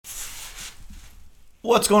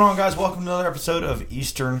What's going on, guys? Welcome to another episode of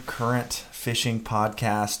Eastern Current Fishing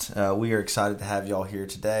Podcast. We are excited to have y'all here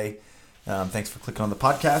today. Thanks for clicking on the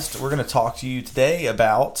podcast. We're going to talk to you today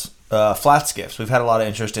about flat skiffs. We've had a lot of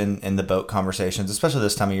interest in the boat conversations, especially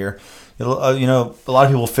this time of year. A lot of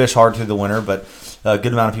people fish hard through the winter, but a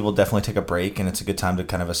good amount of people definitely take a break, and it's a good time to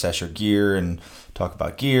kind of assess your gear and talk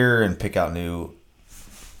about gear and pick out new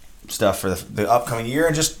stuff for the upcoming year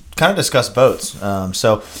and just kind of discuss boats.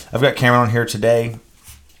 So I've got Cameron on here today,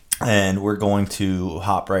 and we're going to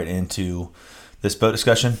hop right into this boat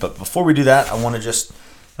discussion. But before we do that, I want to just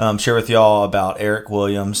share with y'all about Eric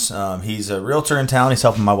Williams. He's a realtor in town. He's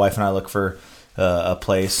helping my wife and I look for a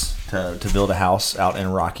place to build a house out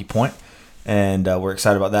in Rocky Point, and we're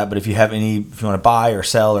excited about that. But if you want to buy or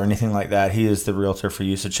sell or anything like that, he is the realtor for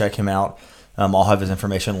you. So check him out. I'll have his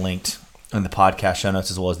information linked in the podcast show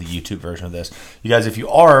notes as well as the YouTube version of this. You guys, if you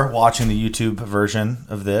are watching the YouTube version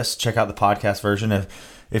of this, check out the podcast version.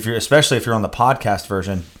 Especially if you're on the podcast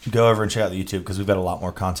version, go over and check out the YouTube, because we've got a lot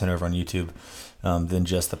more content over on YouTube than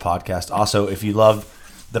just the podcast. Also, if you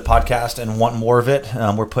love the podcast and want more of it,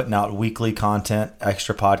 we're putting out weekly content,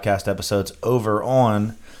 extra podcast episodes over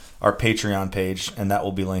on our Patreon page, and that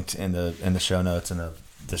will be linked in the show notes and the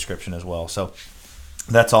description as well. So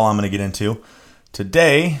that's all I'm going to get into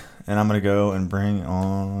today, and I'm going to go and bring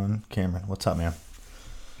on Cameron. What's up, man?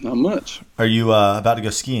 Not much. Are you about to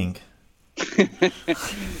go skiing?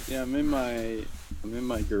 Yeah, I'm in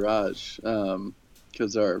my garage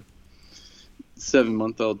because our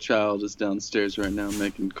 7-month-old child is downstairs right now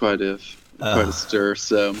making quite a stir.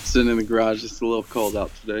 So I'm sitting in the garage. It's a little cold out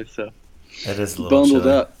today, so it is a little bundled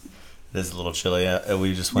chilly. up. It is a little chilly.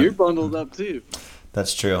 We just went. You're bundled up too.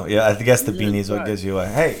 That's true. Yeah, I guess the You're beanie's what inside. gives you away.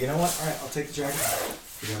 Hey, you know what? All right, I'll take the jacket.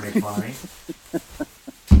 You're gonna make fun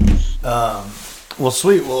of me. Well,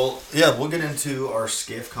 sweet. Well, yeah, we'll get into our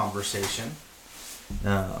skiff conversation.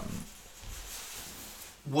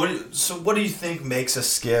 What do you think makes a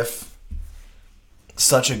skiff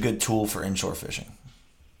such a good tool for inshore fishing?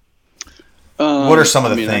 What are some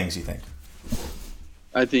of the things you think?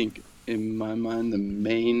 I think, in my mind, the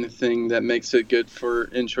main thing that makes it good for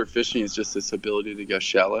inshore fishing is just its ability to go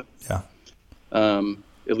shallow. Yeah.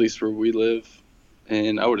 At least where we live,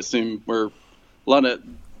 and I would assume where a lot of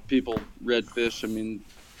people redfish. I mean,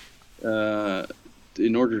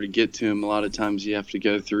 in order to get to them, a lot of times you have to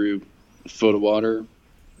go through a foot of water,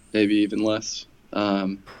 maybe even less.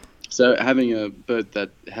 So having a boat that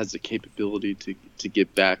has the capability to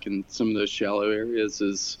get back in some of those shallow areas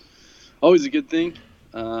is always a good thing.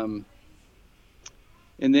 And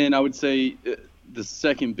then I would say the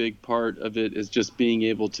second big part of it is just being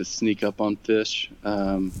able to sneak up on fish.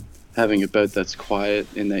 Having a boat that's quiet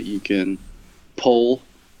and that you can pull.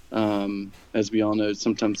 As we all know,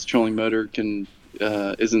 sometimes trolling motor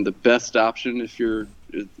isn't the best option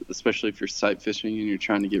especially if you're sight fishing and you're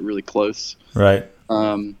trying to get really close. Right.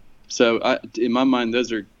 So in my mind,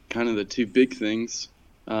 those are kind of the two big things.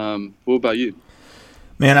 What about you?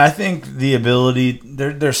 Man, I think the ability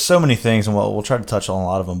there's so many things, and we'll try to touch on a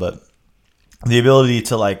lot of them, but the ability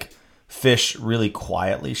to fish really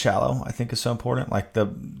quietly shallow, I think, is so important. Like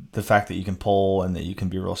the fact that you can pull and that you can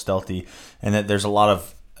be real stealthy, and that there's a lot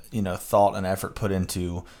of thought and effort put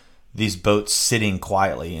into these boats sitting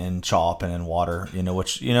quietly in chop and in water.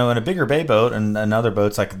 Which in a bigger bay boat and other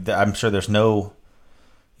boats, I'm sure there's no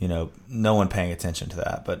one paying attention to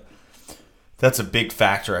that, but that's a big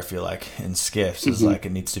factor, I feel like, in skiffs is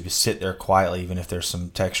it needs to sit there quietly, even if there's some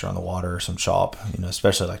texture on the water or some chop,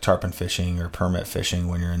 especially like tarpon fishing or permit fishing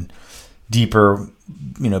when you're in deeper,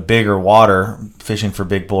 bigger water fishing for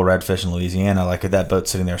big bull redfish in Louisiana. Like if that boat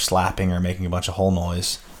sitting there slapping or making a bunch of hole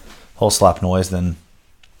slap noise, then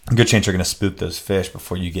a good chance you're going to spook those fish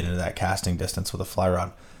before you get into that casting distance with a fly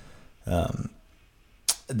rod.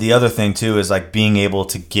 The other thing too is being able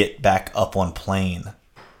to get back up on plane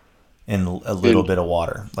in a little bit of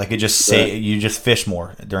water. You just fish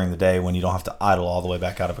more during the day when you don't have to idle all the way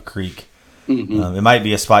back out of a creek. Mm-hmm. It might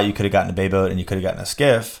be a spot you could have gotten a bay boat and you could have gotten a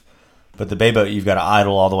skiff, but the bay boat you've got to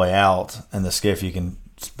idle all the way out, and the skiff you can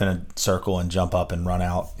spin a circle and jump up and run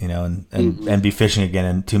out, and be fishing again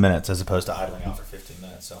in 2 minutes as opposed to idling out for 15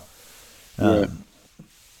 minutes. So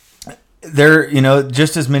there,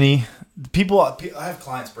 just as many people, I have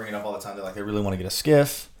clients bring it up all the time. They really want to get a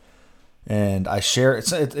skiff. And I share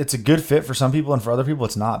it's a good fit for some people, and for other people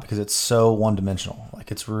it's not, because it's so one dimensional.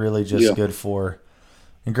 It's really just good for.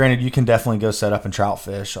 And granted, you can definitely go set up and trout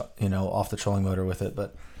fish, off the trolling motor with it,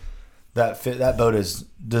 but that boat is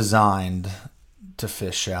designed to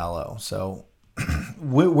fish shallow. So,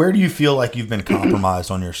 where do you feel like you've been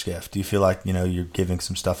compromised on your skiff? Do you feel like you're giving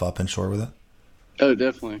some stuff up inshore with it? Oh,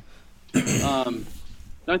 definitely.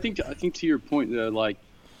 I think to your point though, like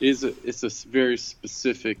it's a very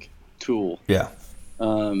specific tool. Yeah.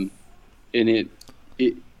 And it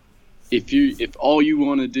if all you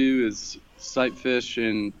want to do is sight fish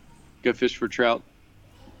and go fish for trout,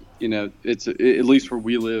 it's at least where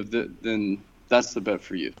we live, then that's the bet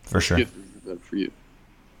for you. For sure. Skiff is the bet for you.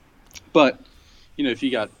 But if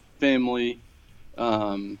you got family,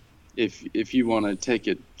 if you want to take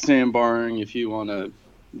it sandbarring, if you want to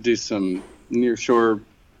do some near shore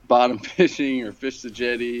bottom fishing or fish the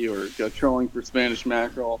jetty or go trolling for Spanish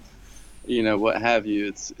mackerel, what have you,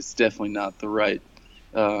 it's definitely not the right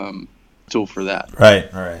tool for that.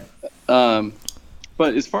 Right. All right.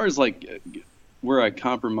 But as far as like where I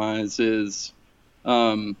compromise is,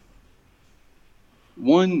 one,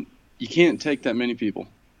 you can't take that many people,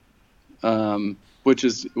 which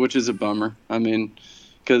is a bummer. I mean,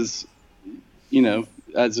 because as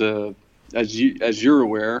you're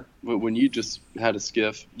aware, but when you just had a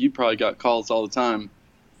skiff, you probably got calls all the time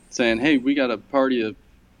saying, "Hey, we got a party of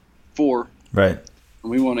 4, right,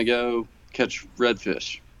 and we want to go catch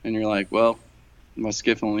redfish." And you're like, "Well, my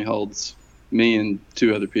skiff only holds me and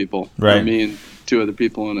 2 other people, right? Or me and 2 other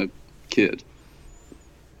people and a kid."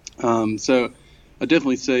 So I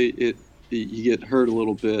definitely say you get hurt a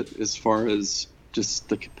little bit as far as just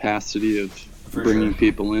the capacity of bringing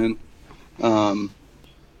people in.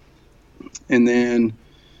 And then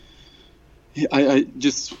I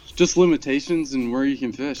just limitations and where you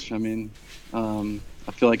can fish. I mean,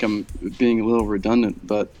 I feel like I'm being a little redundant,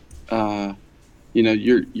 but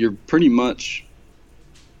you're pretty much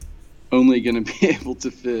only going to be able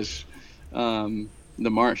to fish the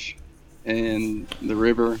marsh and the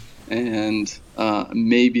river, and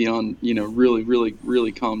maybe on really really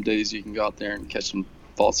really calm days you can go out there and catch some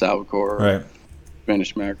false albacore, right,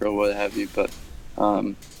 Spanish mackerel, what have you. But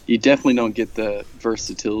you definitely don't get the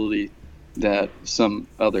versatility that some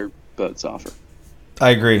other boats offer. I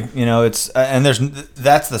agree. It's and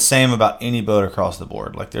that's the same about any boat across the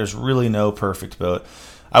board. Like, there's really no perfect boat.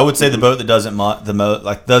 I would say the boat that does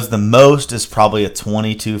the most is probably a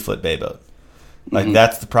 22-foot bay boat. Like,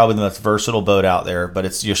 that's probably the most versatile boat out there.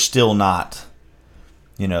 But you're still not,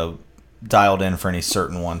 dialed in for any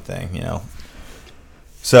certain one thing.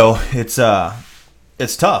 So it's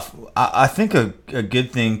tough. I think a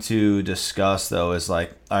good thing to discuss, though, is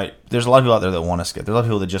like, there's a lot of people out there that want a skiff. There's a lot of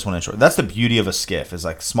people that just want to inshore. That's the beauty of a skiff, is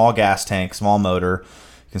like small gas tank, small motor.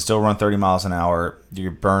 You can still run 30 miles an hour.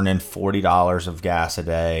 You're burning $40 of gas a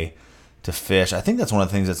day to fish. I think that's one of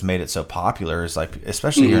the things that's made it so popular, is like,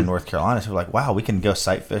 especially here in North Carolina, people are like, wow, we can go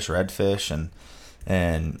sight fish, redfish,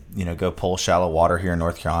 and go pull shallow water here in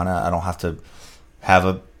North Carolina. I don't have to have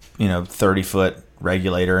a 30-foot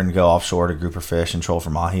regulator and go offshore to grouper fish and troll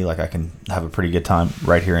for mahi. Like, I can have a pretty good time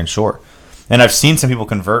right here inshore. And I've seen some people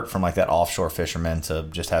convert from like that offshore fisherman to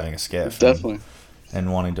just having a skiff, definitely,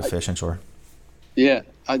 and wanting to fish inshore. Yeah,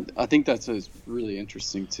 I think that's really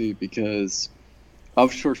interesting too, because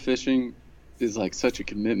offshore fishing is like such a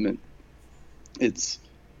commitment. It's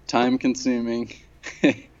time consuming.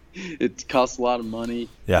 It costs a lot of money.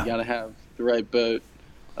 Yeah. You got to have the right boat.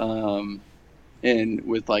 And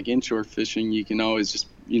with like inshore fishing, you can always just,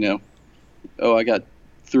 I got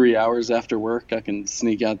 3 hours after work, I can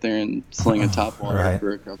sneak out there and sling a topwater right.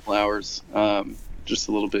 for a couple hours. Just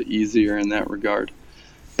a little bit easier in that regard.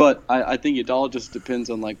 But I think it all just depends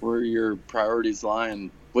on like where your priorities lie and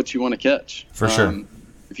what you want to catch. For sure.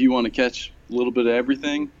 If you want to catch a little bit of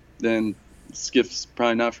everything, then skiff's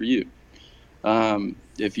probably not for you.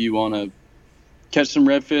 If you want to catch some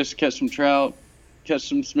redfish, catch some trout, catch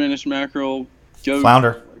some Spanish mackerel, go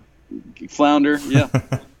flounder, yeah.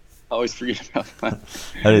 I always forget about flounder.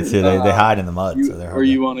 I did too. They hide in the mud. Or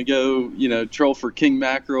you want to go, troll for king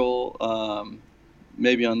mackerel.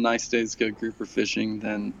 Maybe on nice days go grouper fishing.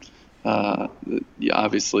 Then,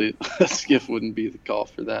 obviously, a skiff wouldn't be the call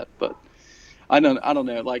for that. But I don't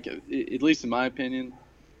know. Like, at least in my opinion,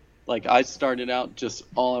 like, I started out just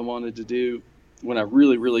all I wanted to do when I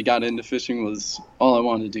really, really got into fishing was all I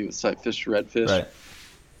wanted to do was sight fish redfish. Right.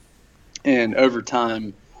 And over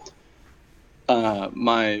time,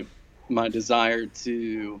 my desire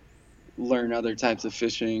to learn other types of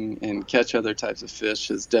fishing and catch other types of fish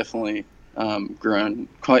has definitely grown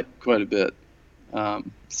quite a bit.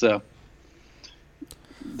 So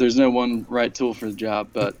there's no one right tool for the job,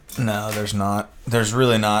 but no, there's not. There's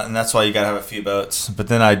really not, and that's why you gotta have a few boats. But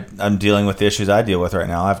then I'm dealing with the issues I deal with right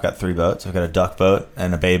now. I've got 3 boats. I've got a duck boat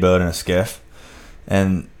and a bay boat and a skiff,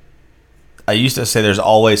 and I used to say there's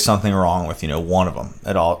always something wrong with one of them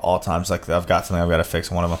at all times. Like, I've got something I've got to fix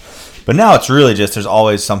in one of them. But now it's really just there's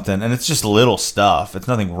always something, and it's just little stuff. It's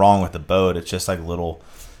nothing wrong with the boat. It's just like little,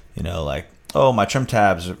 like oh, my trim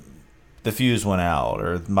tabs, the fuse went out,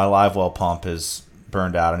 or my live well pump is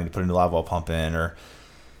burned out. I need to put a new live well pump in, or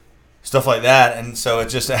stuff like that. And so it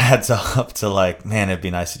just adds up to like, man, it'd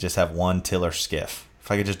be nice to just have one tiller skiff. If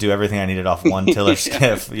I could just do everything I needed off one tiller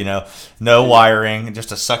skiff, no wiring,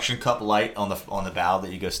 just a suction cup light on the bow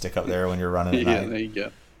that you go stick up there when you're running at night. There you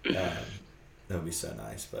go. That would be so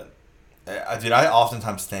nice. But I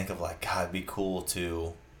oftentimes think of like, God, it'd be cool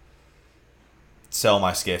to sell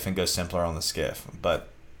my skiff and go simpler on the skiff. But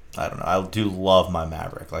I don't know. I do love my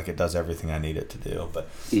Maverick. Like, it does everything I need it to do. But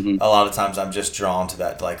a lot of times I'm just drawn to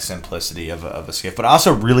that like simplicity of a skiff. But I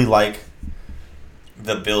also really like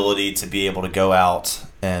the ability to be able to go out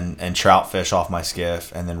and trout fish off my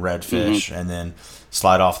skiff, and then redfish, and then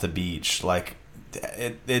slide off the beach. Like,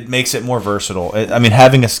 it makes it more versatile.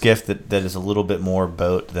 Having a skiff that is a little bit more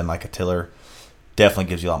boat than like a tiller definitely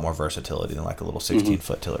gives you a lot more versatility than like a little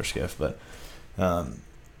 16-foot tiller skiff. But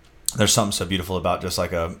there's something so beautiful about just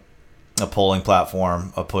like a poling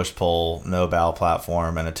platform, a push pole, no bow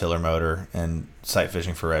platform, and a tiller motor, and sight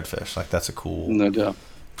fishing for redfish. Like, that's a cool, no doubt.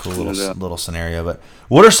 Little scenario. But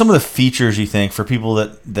what are some of the features you think for people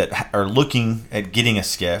that are looking at getting a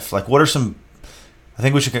skiff? Like, what are some? I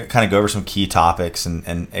think we should kind of go over some key topics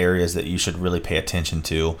and areas that you should really pay attention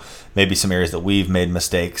to. Maybe some areas that we've made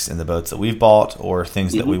mistakes in the boats that we've bought, or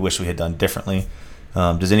things that we wish we had done differently.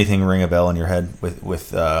 Does anything ring a bell in your head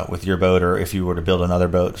with your boat, or if you were to build another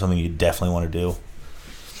boat, something you definitely want to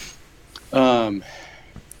do?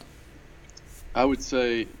 I would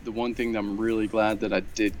say the one thing that I'm really glad that I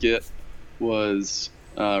did get was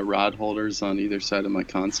rod holders on either side of my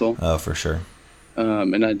console. Oh, for sure.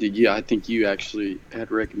 And I did. Yeah, I think you actually had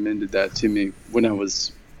recommended that to me when I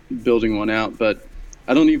was building one out. But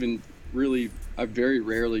I don't even really. I very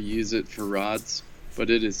rarely use it for rods. But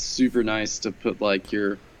it is super nice to put like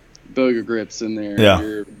your boga grips in there,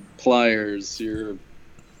 your pliers, your,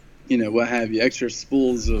 what have you, extra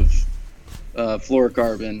spools of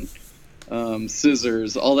fluorocarbon,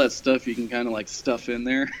 scissors, all that stuff you can kind of like stuff in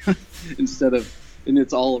there and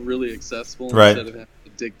it's all really accessible instead of having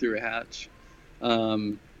to dig through a hatch.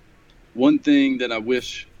 One thing that I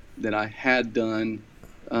wish that I had done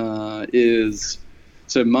is,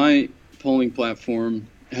 so my poling platform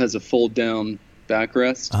has a fold down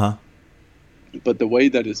backrest, but the way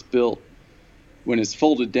that it's built, when it's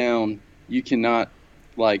folded down, you cannot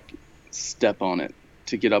like step on it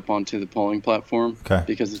to get up onto the poling platform,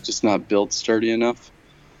 because it's just not built sturdy enough.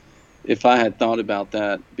 If I had thought about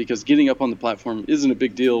that, because getting up on the platform isn't a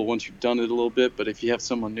big deal once you've done it a little bit, but if you have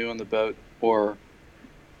someone new on the boat or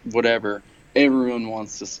whatever, everyone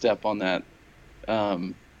wants to step on that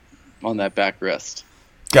backrest.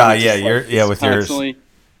 With yours.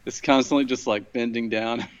 It's constantly just like bending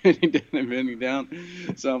down, bending down.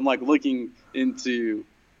 So I'm like looking into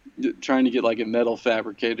trying to get like a metal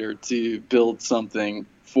fabricator to build something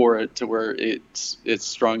for it to where it's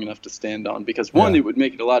strong enough to stand on. Because one, it would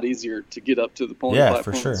make it a lot easier to get up to the poling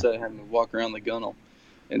platform instead of having to walk around the gunnel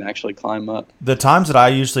and actually climb up. The times that I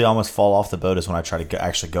usually almost fall off the boat is when I try to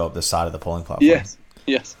actually go up the side of the poling platform.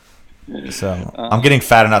 Yes. So I'm getting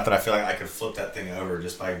fat enough that I feel like I could flip that thing over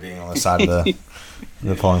just by being on the side of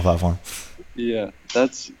the poling platform. Yeah,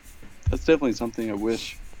 that's definitely something I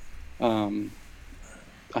wish I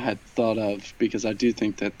had thought of, because I do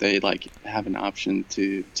think that they like have an option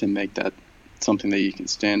to make that something that you can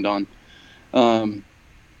stand on. And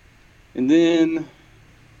then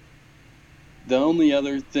the only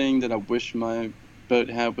other thing that I wish my boat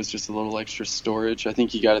had was just a little extra storage. I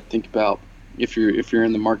think you got to think about, if you're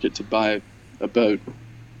in the market to buy a boat,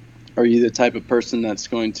 are you the type of person that's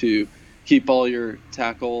going to keep all your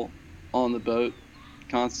tackle on the boat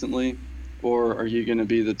constantly, or are you going to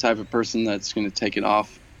be the type of person that's going to take it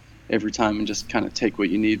off every time and just kind of take what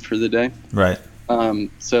you need for the day? Right.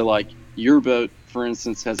 So like your boat, for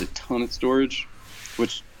instance, has a ton of storage,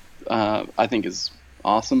 which I think is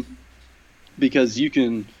awesome, because you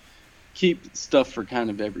can keep stuff for kind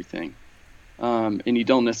of everything. And you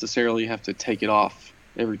don't necessarily have to take it off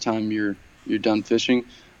every time you're done fishing.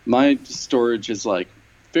 My storage is like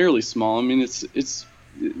fairly small. I mean, it's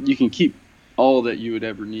you can keep all that you would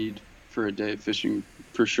ever need for a day of fishing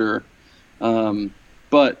for sure.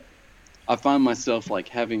 But I find myself like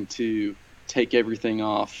having to take everything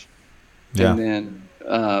off and then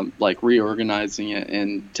like reorganizing it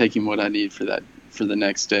and taking what I need for the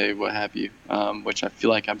next day, what have you, which I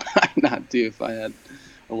feel like I might not do if I had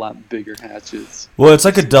a lot bigger hatches. Well, it's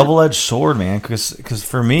like a double-edged sword, man, because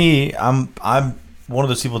for me, I'm one of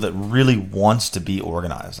those people that really wants to be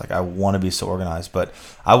organized. Like, I want to be so organized, but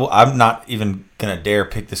I'm not even going to dare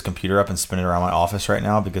pick this computer up and spin it around my office right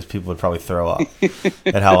now because people would probably throw up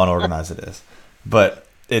at how unorganized it is. But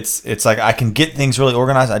it's like I can get things really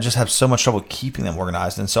organized. I just have so much trouble keeping them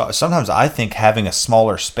organized. And so sometimes I think having a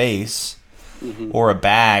smaller space or a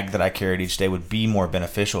bag that I carried each day would be more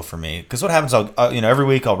beneficial for me. Because what happens, every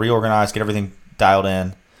week I'll reorganize, get everything dialed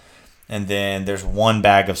in. And then there's one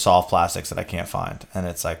bag of soft plastics that I can't find. And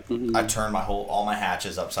it's like, I turn all my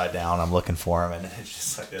hatches upside down. I'm looking for them. And it's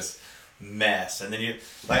just like this mess. And then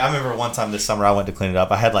I remember one time this summer I went to clean it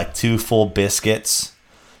up. I had like 2 full biscuits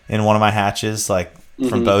in one of my hatches, like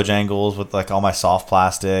from Bojangles with like all my soft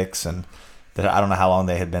plastics. And that I don't know how long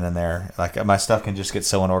they had been in there. Like my stuff can just get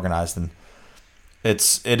so unorganized. And it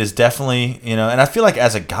is definitely, and I feel like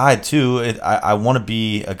as a guide too, I want to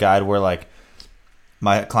be a guide where like,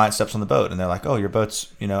 my client steps on the boat and they're like, oh, your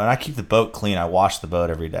boat's, and I keep the boat clean. I wash the boat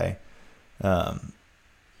every day. But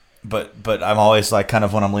I'm always like, kind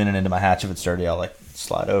of when I'm leaning into my hatch, if it's dirty, I'll like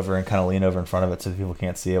slide over and kind of lean over in front of it so people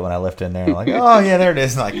can't see it when I lift in there. I'm like, oh yeah, there it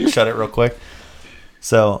is. And like shut it real quick.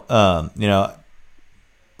 So,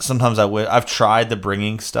 sometimes I've tried the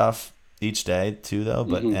bringing stuff each day too though,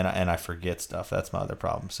 but, and I forget stuff. That's my other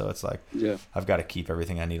problem. So it's like, I've got to keep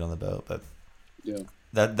everything I need on the boat, but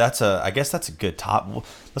I guess that's a good top.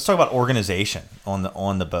 Let's talk about organization on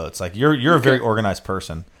the boats. Like you're a very organized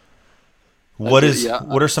person. What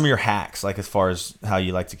are some of your hacks, like as far as how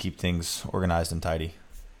you like to keep things organized and tidy?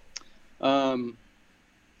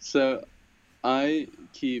 So I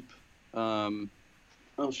keep, I'll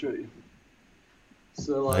show you.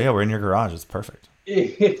 So like, we're in your garage. It's perfect.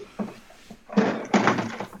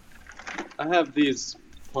 I have these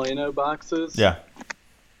Plano boxes. Yeah.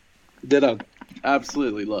 That I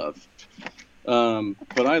absolutely love.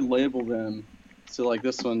 But I label them. So like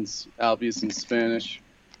this one's Albies in Spanish.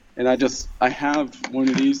 And I have one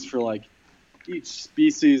of these for like each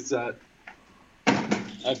species that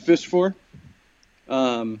I fish for.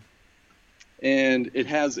 And it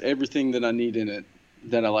has everything that I need in it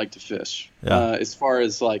that I like to fish. As far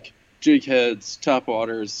as like jig heads, top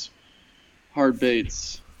waters, hard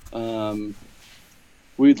baits,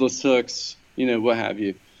 weedless hooks, what have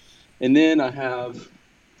you. And then I have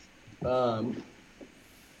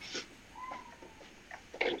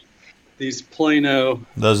these Plano.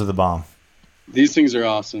 Those are the bomb. These things are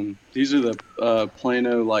awesome. These are the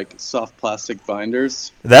Plano like soft plastic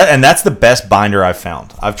binders. That's the best binder I've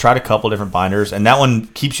found. I've tried a couple different binders, and that one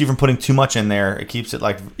keeps you from putting too much in there. It keeps it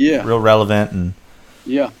like real relevant and.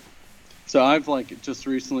 Yeah. So I've like just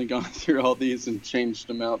recently gone through all these and changed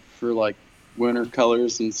them out for like winter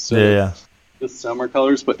colors and so the summer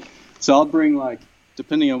colors, but. So I'll bring like,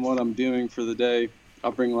 depending on what I'm doing for the day,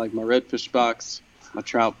 I'll bring like my redfish box, my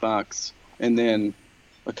trout box, and then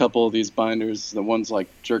a couple of these binders. The one's like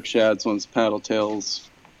jerk shads, one's paddle tails,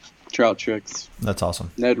 trout tricks. That's awesome.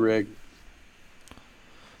 Ned rig.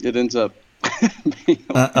 It ends up being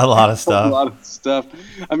a lot of stuff. A lot of stuff.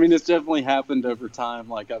 I mean, it's definitely happened over time.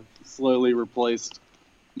 Like I've slowly replaced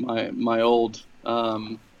my old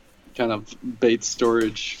kind of bait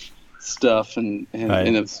storage stuff and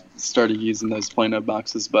have started using those Plano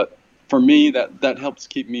boxes. But for me, that helps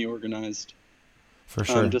keep me organized. For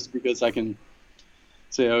sure. Just because I can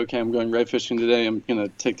say, okay, I'm going red fishing today. I'm going to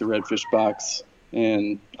take the redfish box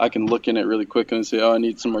and I can look in it really quick and say, oh, I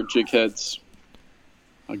need some more jig heads.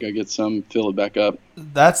 I'll go get some, fill it back up.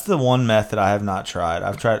 That's the one method I have not tried.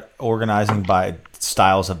 I've tried organizing by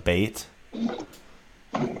styles of bait.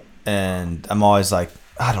 And I'm always like,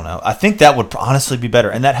 I don't know. I think that would honestly be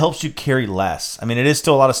better. And that helps you carry less. I mean, it is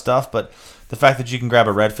still a lot of stuff, but the fact that you can grab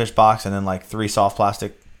a redfish box and then like 3 soft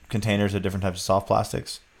plastic containers of different types of soft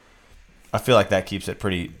plastics, I feel like that keeps it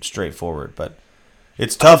pretty straightforward. But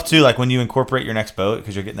it's tough too, like when you incorporate your next boat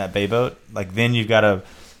because you're getting that bay boat, like then you've got to,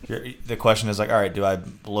 the question is like, all right, do I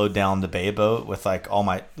load down the bay boat with like all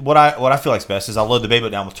my, what I feel like is best is I'll load the bay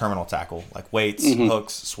boat down with terminal tackle, like weights,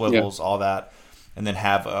 hooks, swivels, all that. And then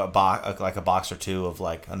have a box or two of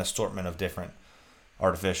like an assortment of different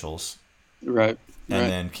artificials. Right.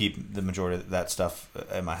 And then keep the majority of that stuff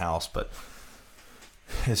at my house. But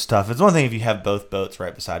it's tough. It's one thing if you have both boats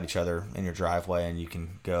right beside each other in your driveway and you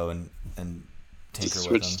can go and tinker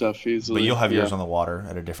just with them. Switch stuff easily. But you'll have yours on the water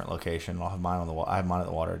at a different location. I'll have mine on the water. I have mine at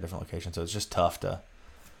the water at a different location. So it's just tough to.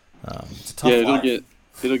 It's a tough life.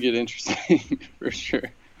 It'll get interesting for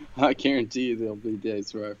sure. I guarantee you there'll be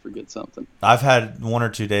days where I forget something. I've had 1 or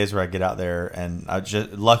 2 days where I get out there and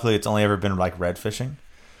luckily it's only ever been like red fishing.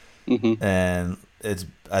 And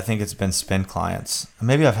I think it's been spin clients.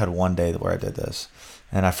 Maybe I've had one day where I did this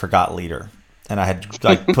and I forgot leader. and I had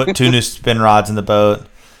like put 2 new spin rods in the boat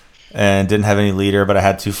and didn't have any leader, but I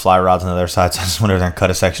had 2 fly rods on the other side, so I just went over there and cut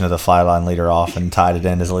a section of the fly line leader off and tied it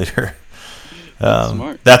in as a leader.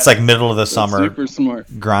 Smart. That's like middle of the summer. Super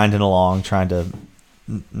smart. Grinding along, trying to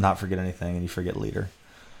not forget anything, and you forget leader.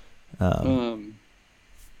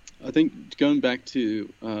 I think going back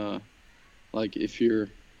to like if you're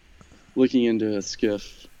looking into a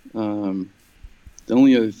skiff, the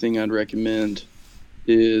only other thing I'd recommend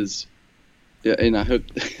is, yeah, and I hope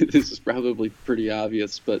this is probably pretty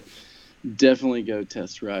obvious, but definitely go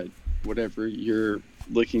test ride whatever you're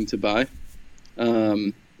looking to buy,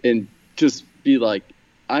 and just be like,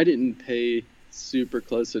 I didn't pay super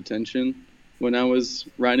close attention when I was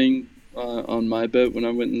riding on my boat when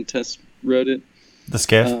I went and test rode it. The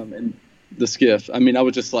skiff? And the skiff. I mean, I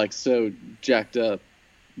was just like so jacked up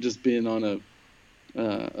just being on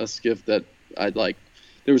a skiff that I'd like.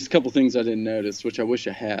 There was a couple things I didn't notice, which I wish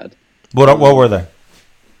I had. What were they?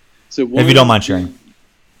 So if you don't mind sharing.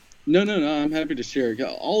 No, I'm happy to share.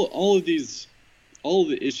 All of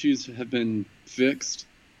the issues have been fixed,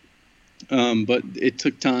 but it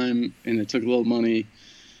took time and it took a little money.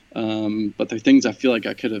 But there are things I feel like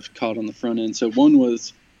I could have caught on the front end. So one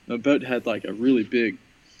was the boat had like a really big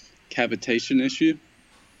cavitation issue.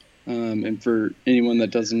 And for anyone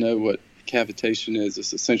that doesn't know what cavitation is,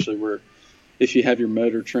 it's essentially where if you have your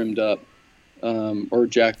motor trimmed up or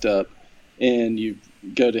jacked up and you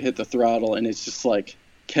go to hit the throttle and it's just like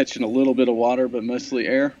catching a little bit of water but mostly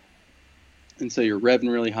air. And so you're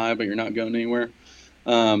revving really high but you're not going anywhere.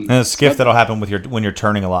 And a skiff that'll happen with when you're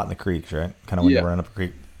turning a lot in the creeks, right? Kind of when you're running up a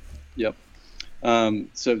creek. Yep.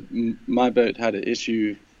 So my boat had an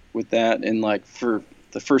issue with that, and like for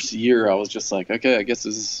the first year, I was just like, okay, I guess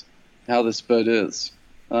this is how this boat is.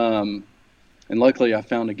 And luckily, I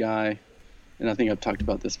found a guy, and I think I've talked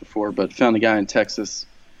about this before, but found a guy in Texas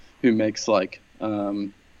who makes like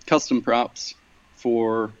custom props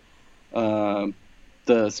for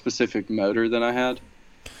the specific motor that I had.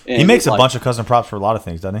 And he makes a bunch of custom props for a lot of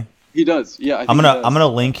things, doesn't he? He does, yeah. I'm gonna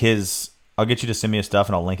link his. I'll get you to send me his stuff,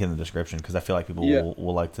 and I'll link it in the description because I feel like people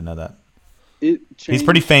will like to know that. He's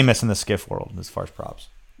pretty famous in the skiff world as far as props.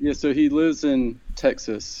 Yeah, so he lives in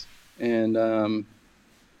Texas, and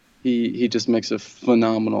he just makes a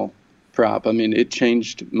phenomenal prop. I mean, it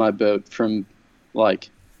changed my boat from like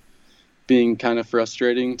being kind of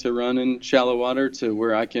frustrating to run in shallow water to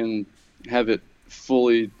where I can have it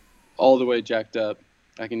fully all the way jacked up.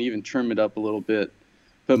 I can even trim it up a little bit,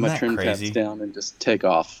 put my trim tabs down, and just take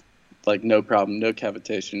off. Like, no problem, no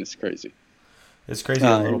cavitation. It's crazy. It's crazy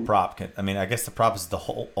a little prop can. I mean, I guess the prop is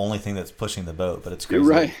the only thing that's pushing the boat, but it's crazy.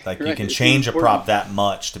 Right. Like, you can change a prop that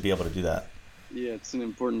much to be able to do that. Yeah, it's an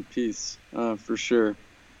important piece, for sure.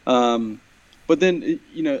 But then,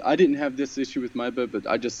 I didn't have this issue with my boat, but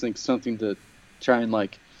I just think something to try and,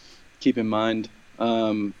 like, keep in mind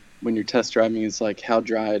when you're test driving is, like, how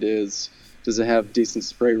dry it is. Does it have decent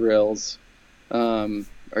spray rails?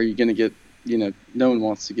 Are you going to get, no one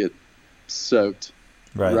wants to get soaked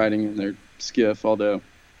riding in their skiff, although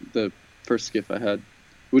the first skiff I had,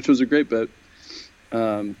 which was a great boat,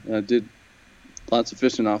 I did lots of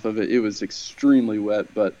fishing off of it. It was extremely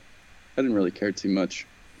wet, but I didn't really care too much.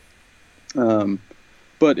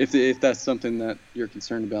 But if that's something that you're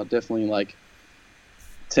concerned about, definitely like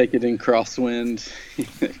take it in crosswind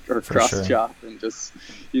or cross chop and just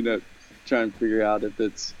try and figure out if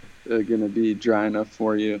it's going to be dry enough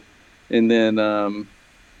for you. And then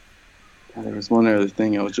there was one other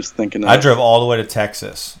thing I was just thinking of. I drove all the way to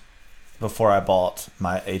Texas before I bought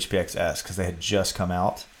my HPXS because they had just come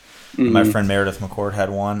out. Mm-hmm. My friend Meredith McCord had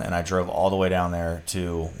one, and I drove all the way down there I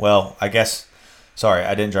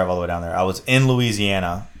didn't drive all the way down there. I was in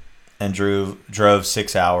Louisiana and drove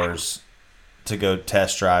 6 hours to go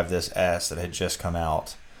test drive this S that had just come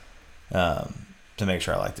out to make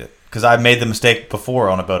sure I liked it. Because I made the mistake before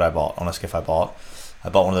on a skiff I bought. I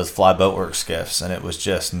bought one of those Fly Boatworks skiffs, and it was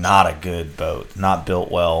just not a good boat, not built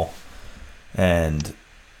well. And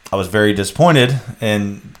I was very disappointed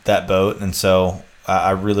in that boat, and so I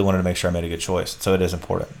really wanted to make sure I made a good choice. So it is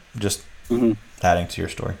important. Just adding to your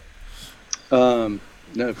story.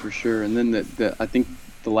 No, for sure. And then I think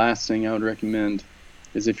the last thing I would recommend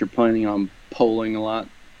is if you're planning on poling a lot,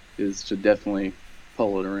 is to definitely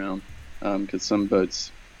pole it around, because some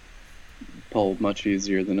boats pole much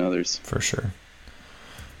easier than others. For sure.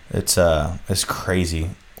 It's crazy.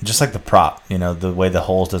 Just like the prop, the way the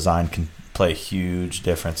hull's designed can play a huge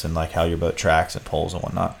difference in like how your boat tracks and poles and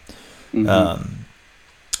whatnot.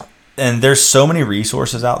 Mm-hmm. And there's so many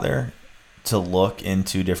resources out there to look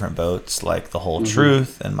into different boats, like the Whole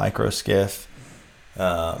Truth and Micro Skiff,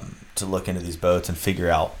 to to look into these boats and figure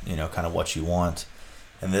out, kind of what you want.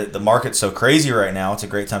 And the market's so crazy right now. It's a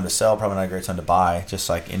great time to sell, probably not a great time to buy, just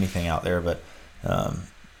like anything out there. But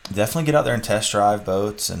definitely get out there and test drive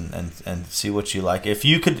boats and see what you like. If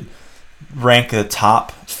you could rank the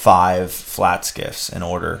top 5 flat skiffs in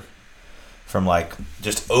order from like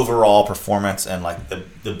just overall performance and like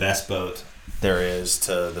the best boat there is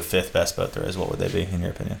to the 5th best boat there is, what would they be in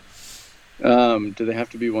your opinion? Do they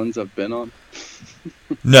have to be ones I've been on?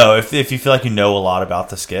 No, if you feel like you know a lot about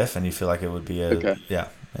the skiff and you feel like it would be Okay. Yeah.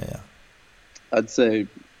 I'd say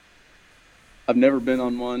I've never been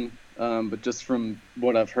on one, but just from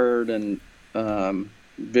what I've heard and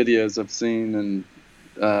videos I've seen and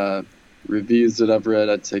reviews that I've read,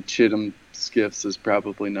 I'd say Chittum skiffs is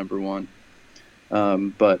probably number 1.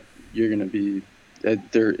 But you're going to be,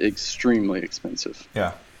 they're extremely expensive.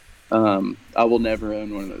 Yeah. I will never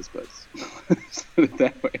own one of those boats. Put it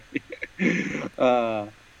that way.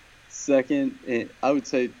 Second, I would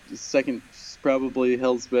say second is probably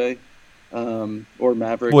Hell's Bay, or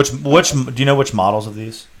Maverick. Which do you know which models of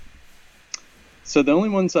these? So the only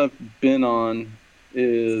ones I've been on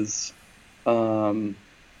is the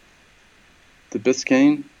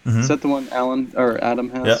Biscayne. Mm-hmm. Is that the one Adam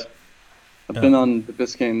has? Yep. I've been on the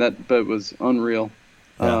Biscayne. That boat was unreal.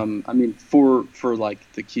 Yeah. I mean, for like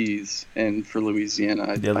the Keys and for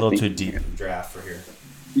Louisiana, A little too deep draft for here.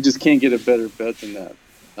 You just can't get a better boat than that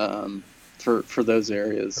for those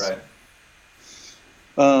areas.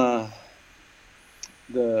 Right.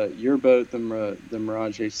 Your boat, the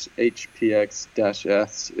Mirage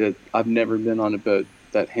HPX-S. I've never been on a boat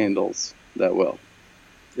that handles that well.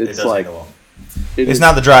 It's it like well. It's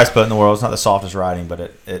not the driest boat in the world. It's not the softest riding,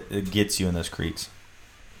 but it gets you in those creeks.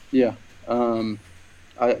 Yeah.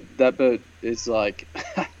 That boat is like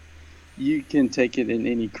you can take it in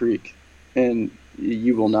any creek and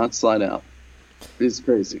you will not slide out. It's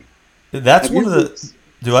crazy. That's Have one you of the.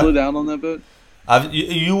 Do I? slid out on that boat?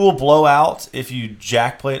 You will blow out if you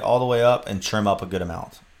jack plate all the way up and trim up a good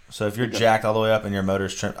amount. So if you're jacked all the way up and your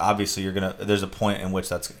motor's trimmed, obviously there's a point in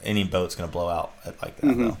which any boat's gonna blow out like that.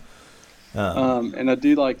 Mm-hmm. Though. And I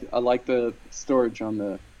like the storage on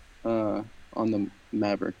the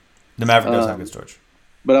Maverick. The Maverick does have good storage.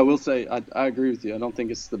 But I will say I agree with you. I don't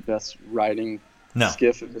think it's the best riding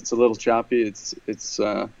skiff. If it's a little choppy, it's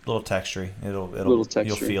a little textury. It'll little textury.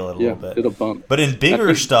 You'll feel it a little bit. It'll bump. But in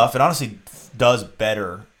bigger stuff, it honestly does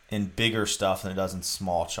better in bigger stuff than it does in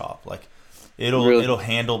small chop. Like it'll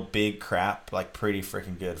handle big crap like pretty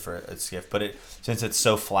freaking good for a skiff. But since it's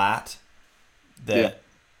so flat that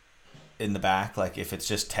in the back, like if it's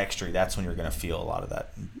just textury, that's when you're gonna feel a lot of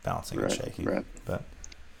that bouncing and shaking. Right. But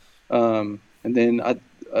and then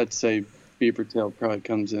I'd say Beaver Tail probably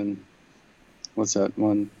comes in. What's that?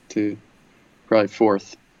 1, 2, probably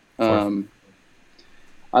fourth.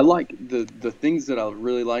 I like the things that I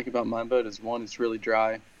really like about my boat is 1, it's really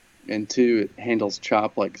dry, and 2, it handles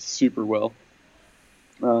chop like super well.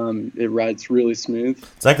 It rides really smooth.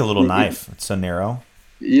 It's like a little knife. It's so narrow.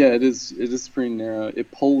 Yeah, it is. It is pretty narrow. It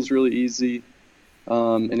pulls really easy,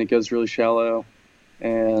 and it goes really shallow.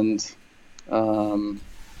 And the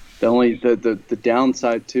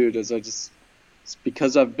downside to it is it's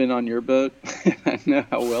because I've been on your boat, I know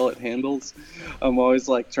how well it handles. I'm always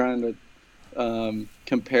like trying to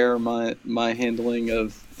compare my handling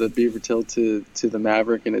of the Beaver Tail to the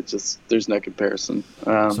Maverick, and there's no comparison.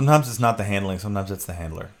 Sometimes it's not the handling, sometimes it's the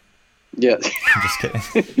handler. Yeah. I'm just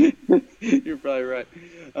kidding. You're probably right.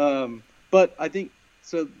 But I think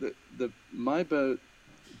so my boat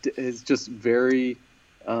is just very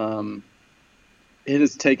it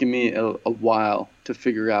has taken me a while to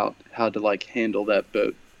figure out how to like handle that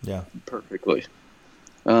boat perfectly.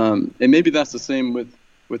 And maybe that's the same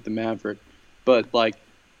with the Maverick, but like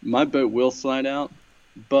my boat will slide out,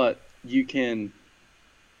 but you can,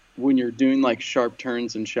 when you're doing like sharp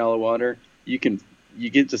turns in shallow water, you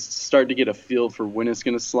get to start to get a feel for when it's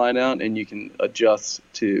going to slide out, and you can adjust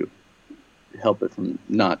to help it from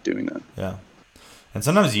not doing that. Yeah. And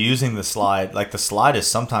sometimes using the slide is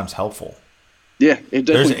sometimes helpful. Yeah, it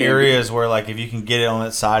definitely There's areas where like if you can get it on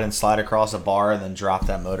its side and slide across a bar and then drop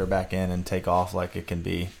that motor back in and take off, like it can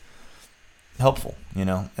be helpful,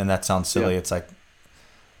 And that sounds silly. Yeah. It's like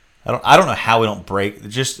I don't know how we don't break.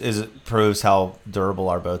 It proves how durable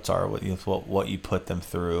our boats are. What you put them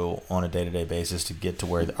through on a day-to-day basis to get to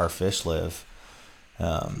where our fish live.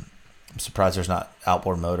 I'm surprised there's not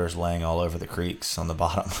outboard motors laying all over the creeks on the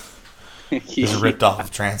bottom. Just ripped off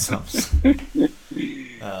of transoms.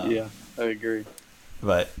 Yeah, I agree.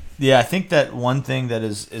 But yeah, I think that one thing that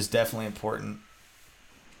is definitely important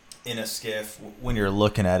in a skiff when you're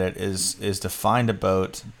looking at it is to find a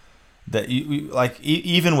boat that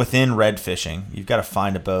even within red fishing, you've got to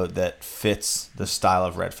find a boat that fits the style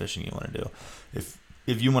of red fishing you want to do.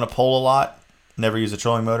 If you want to pole a lot, never use a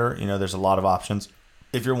trolling motor. There's a lot of options.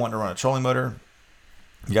 If you're wanting to run a trolling motor,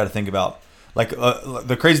 you got to think about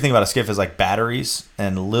the crazy thing about a skiff is like batteries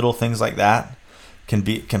and little things like that can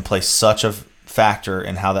play such a factor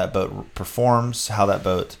in how that boat performs, how that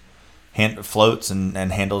boat floats and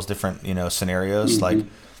handles different scenarios. Mm-hmm. Like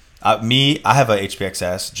I have a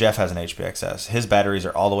HPXS. Jeff has an HPXS. His batteries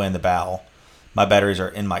are all the way in the bow. My batteries are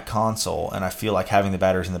in my console, and I feel like having the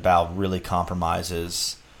batteries in the bow really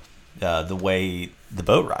compromises the way the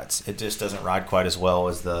boat rides. It just doesn't ride quite as well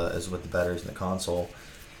as with the batteries in the console.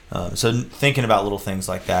 So thinking about little things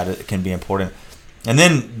like that, it can be important. And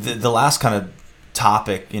then the last kind of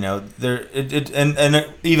topic, and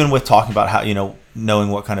even with talking about how knowing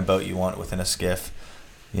what kind of boat you want within a skiff,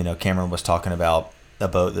 Cameron was talking about a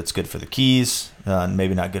boat that's good for the Keys, and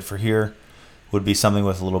maybe not good for here. Would be something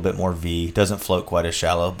with a little bit more V, doesn't float quite as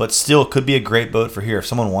shallow, but still could be a great boat for here. If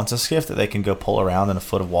someone wants a skiff that they can go pull around in a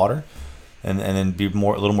foot of water, and then be a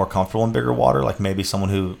little more comfortable in bigger water, like maybe someone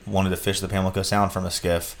who wanted to fish the Pamlico Sound from a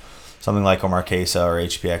skiff, something like a Marquesa or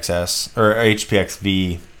HPXS or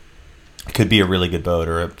HPXV could be a really good boat,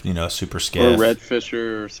 or a super skiff, or Red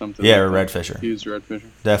Fisher or something. Yeah, like or that. Red Fisher. Use Red Fisher.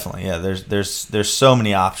 Definitely, yeah. There's so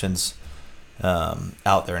many options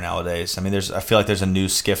out there nowadays. I mean, I feel like there's a new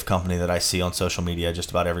skiff company that I see on social media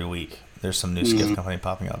just about every week. There's some new skiff company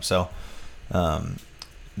popping up. So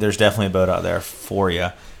there's definitely a boat out there for you.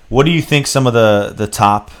 What do you think some of the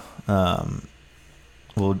top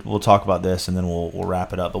we'll talk about this and then we'll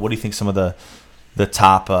wrap it up. But what do you think some of the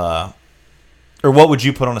top or what would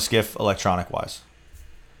you put on a skiff electronic wise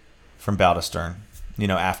from bow to stern,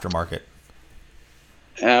 aftermarket?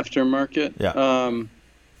 Aftermarket? Yeah.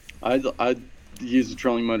 I'd use a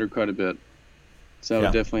trolling motor quite a bit. So I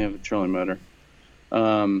would definitely have a trolling motor.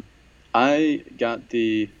 I got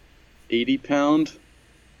the 80-pound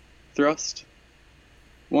thrust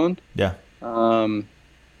one. Yeah. I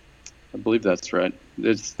believe that's right.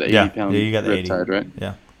 It's the 80-pound you got the 80. Riptide, right?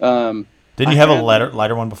 Yeah. Didn't you have a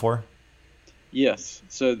lighter one before? Yes.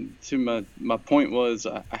 So to my point was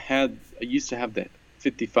I used to have the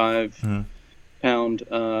 55-pound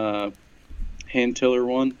hand tiller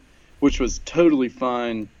one, which was totally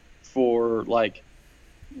fine for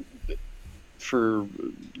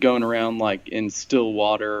going around like in still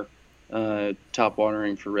water, top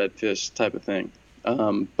watering for redfish type of thing.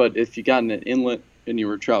 But if you got in an inlet and you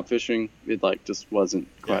were trout fishing, it just wasn't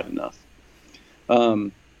quite enough. I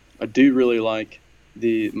do really like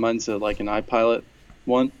mine's like an iPilot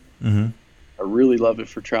one. Mm-hmm. I really love it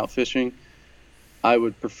for trout fishing. I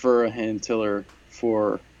would prefer a hand tiller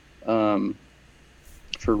for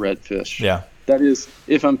redfish. Yeah. That is,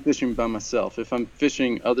 if I'm fishing by myself. If I'm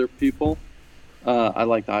fishing other people, I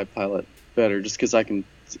like the iPilot better, just because I can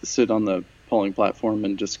sit on the poling platform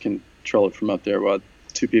and just control it from up there while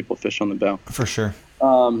two people fish on the bow. For sure.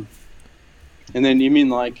 And then you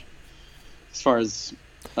mean as far as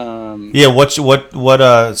what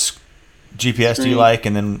GPS do you like,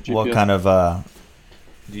 and then GPS. what kind of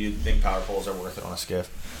do you think power poles are worth it on a skiff?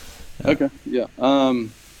 Yeah. Okay, yeah.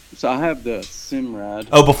 So I have the Simrad.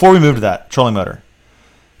 Oh, before we move to that, trolling motor.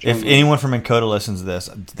 If anyone from Minn Kota listens to this,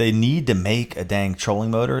 they need to make a dang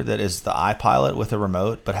trolling motor that is the iPilot with a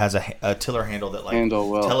remote, but has a tiller handle that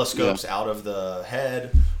telescopes out of the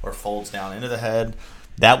head or folds down into the head.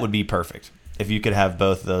 That would be perfect if you could have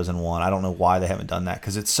both of those in one. I don't know why they haven't done that,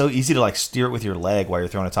 because it's so easy to steer it with your leg while you're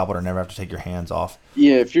throwing a topwater and never have to take your hands off.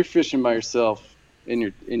 Yeah, if you're fishing by yourself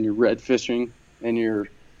and you're red fishing and you're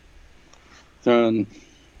throwing,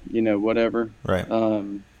 whatever. Right.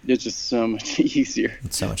 It's just so much easier.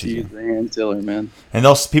 It's so much to easier. use the hand tiller, man. And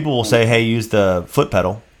people will say, "Hey, use the foot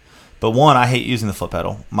pedal," but one, I hate using the foot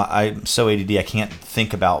pedal. I'm so ADD, I can't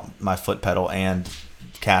think about my foot pedal and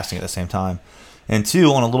casting at the same time. And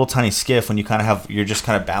two, on a little tiny skiff, when you're just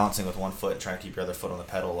kind of balancing with one foot and trying to keep your other foot on the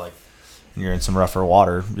pedal, like you're in some rougher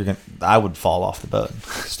water, I would fall off the boat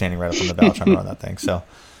standing right up on the bow trying to run that thing. So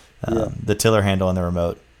the tiller handle and the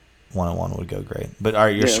remote one-on-one would go great. But all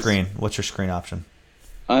right, your screen. What's your screen option?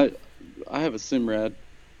 I have a Simrad.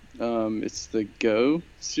 It's the Go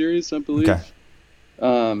series, I believe. Okay.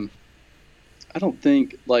 I don't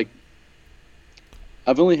think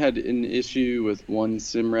I've only had an issue with one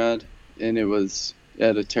Simrad, and it was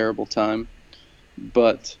at a terrible time.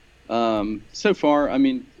 But so far, I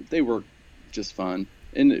mean, they work just fine.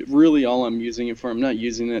 And really, all I'm using it for, I'm not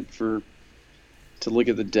using it to look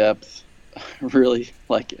at the depth, really,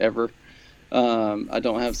 ever. I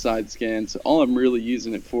don't have side scans. All I'm really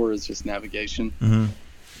using it for is just navigation.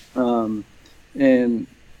 Mm-hmm. And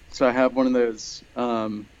So I have one of those, what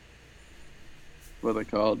are they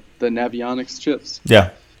called? The Navionics chips.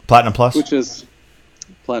 Yeah. Platinum Plus? Which is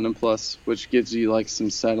Platinum Plus, which gives you like some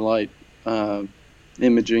satellite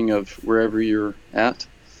imaging of wherever you're at,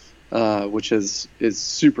 which is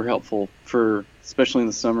super helpful for, especially in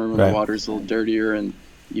the summer when the water's a little dirtier and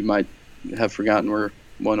you might have forgotten where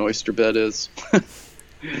one oyster bed is. It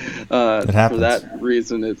happens. For that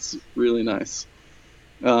reason, it's really nice.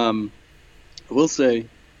 I will say,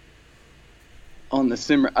 on the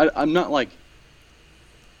Simrad, I'm not like,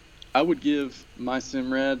 I would give my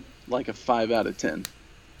Simrad like a 5 out of 10.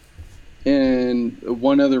 And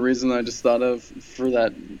one other reason I just thought of for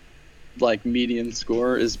that like median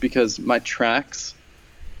score is because my tracks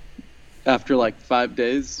after like 5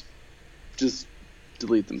 days just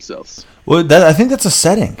delete themselves. Well, I think that's a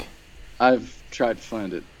setting. I've tried to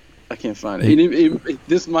find it. I can't find it.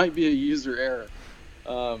 This might be a user error.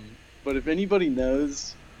 But if anybody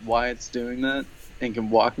knows why it's doing that and can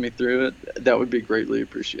walk me through it, that would be greatly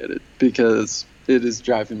appreciated because it is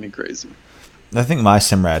driving me crazy. I think my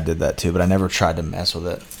Simrad did that too, but I never tried to mess with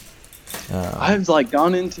it. I've like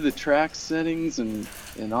gone into the track settings and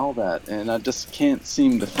all that, and I just can't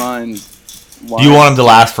seem to find why. Do you want them to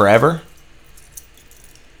last forever?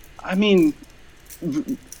 I mean,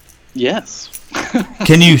 yes.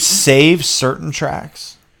 Can you save certain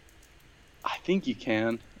tracks? I think you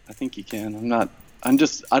can. I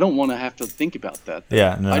don't want to have to think about that. Though.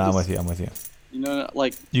 Yeah, no, I'm with you. You know,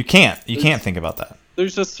 like you can't think about that.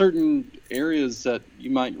 There's just certain areas that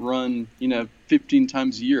you might run, 15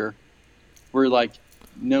 times a year, where like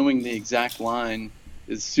knowing the exact line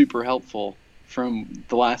is super helpful from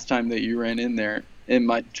the last time that you ran in there, and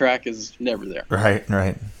my track is never there. Right.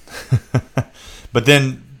 But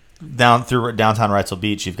then down through downtown Wrightsville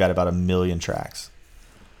Beach, you've got about 1 million tracks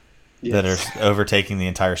that are overtaking the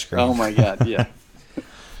entire screen. Oh my God, yeah.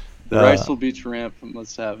 The Wrightsville Beach ramp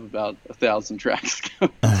must have about 1,000 tracks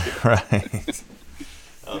going. Right.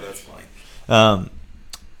 Oh, that's funny.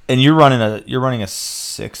 And you're running a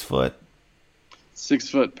 6-foot.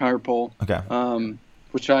 6-foot power pole. Okay.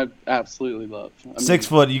 Which I absolutely love. 6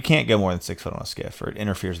 foot. You can't go more than 6 foot on a skiff, or it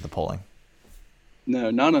interferes with the poling. No,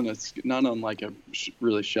 not on like a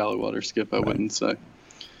really shallow water skiff. I wouldn't say.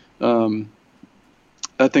 That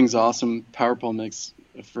thing's awesome. Power pole makes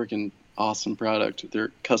a freaking awesome product.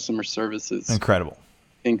 Their customer service is incredible.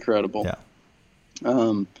 Yeah.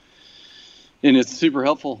 And it's super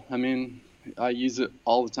helpful. I mean, I use it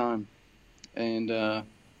all the time, and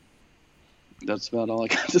that's about all I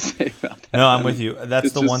got to say about that. No, I'm with you.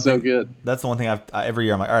 That's the one thing. So good. That's the one thing every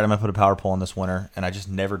year I'm like, all right, I'm gonna put a power pole in this winter, and I just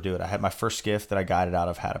never do it. I had my first skiff that I guided out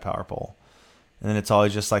of had a power pole, and then it's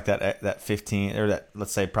always just like that 15 or that,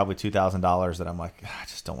 let's say, probably $2,000 that I'm like, I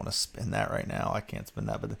just don't want to spend that right now. I can't spend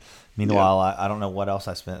that. But meanwhile, I don't know what else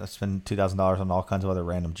I spent. I spend $2,000 on all kinds of other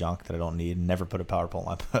random junk that I don't need, and never put a power pole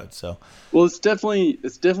on my boat. So, well, it's definitely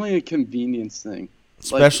a convenience thing,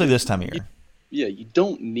 especially this time of year. You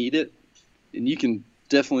don't need it, and you can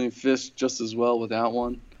definitely fish just as well without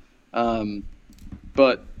one.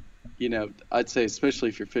 But I'd say especially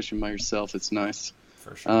if you're fishing by yourself, it's nice.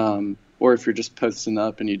 For sure. Or if you're just posting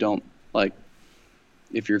up and you don't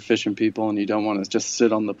if you're fishing people and you don't want to just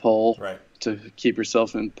sit on the pole to keep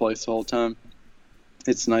yourself in place all the time,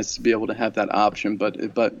 it's nice to be able to have that option.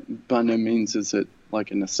 But by no means is it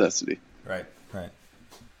like a necessity. Right. I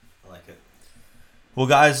like it. Well,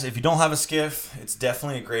 guys, if you don't have a skiff, it's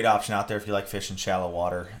definitely a great option out there if you like fishing shallow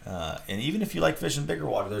water. And even if you like fishing bigger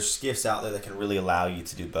water, there's skiffs out there that can really allow you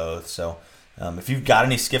to do both. So if you've got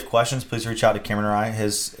any skiff questions, please reach out to Cameron or I.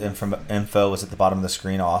 His info is at the bottom of the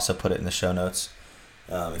screen. I'll also put it in the show notes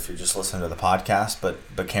if you're just listening to the podcast. But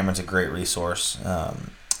Cameron's a great resource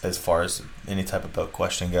as far as any type of boat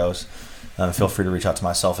question goes. Feel free to reach out to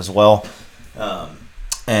myself as well.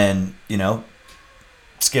 And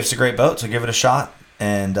skiff's a great boat, so give it a shot.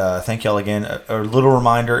 And thank y'all again. A little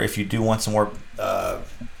reminder, if you do want some more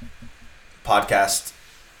podcast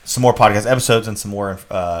episodes and some more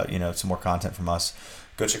content from us,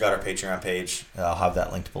 go check out our Patreon page. I'll have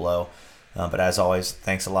that linked below. But as always,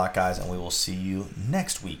 thanks a lot, guys, and we will see you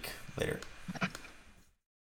next week. Later.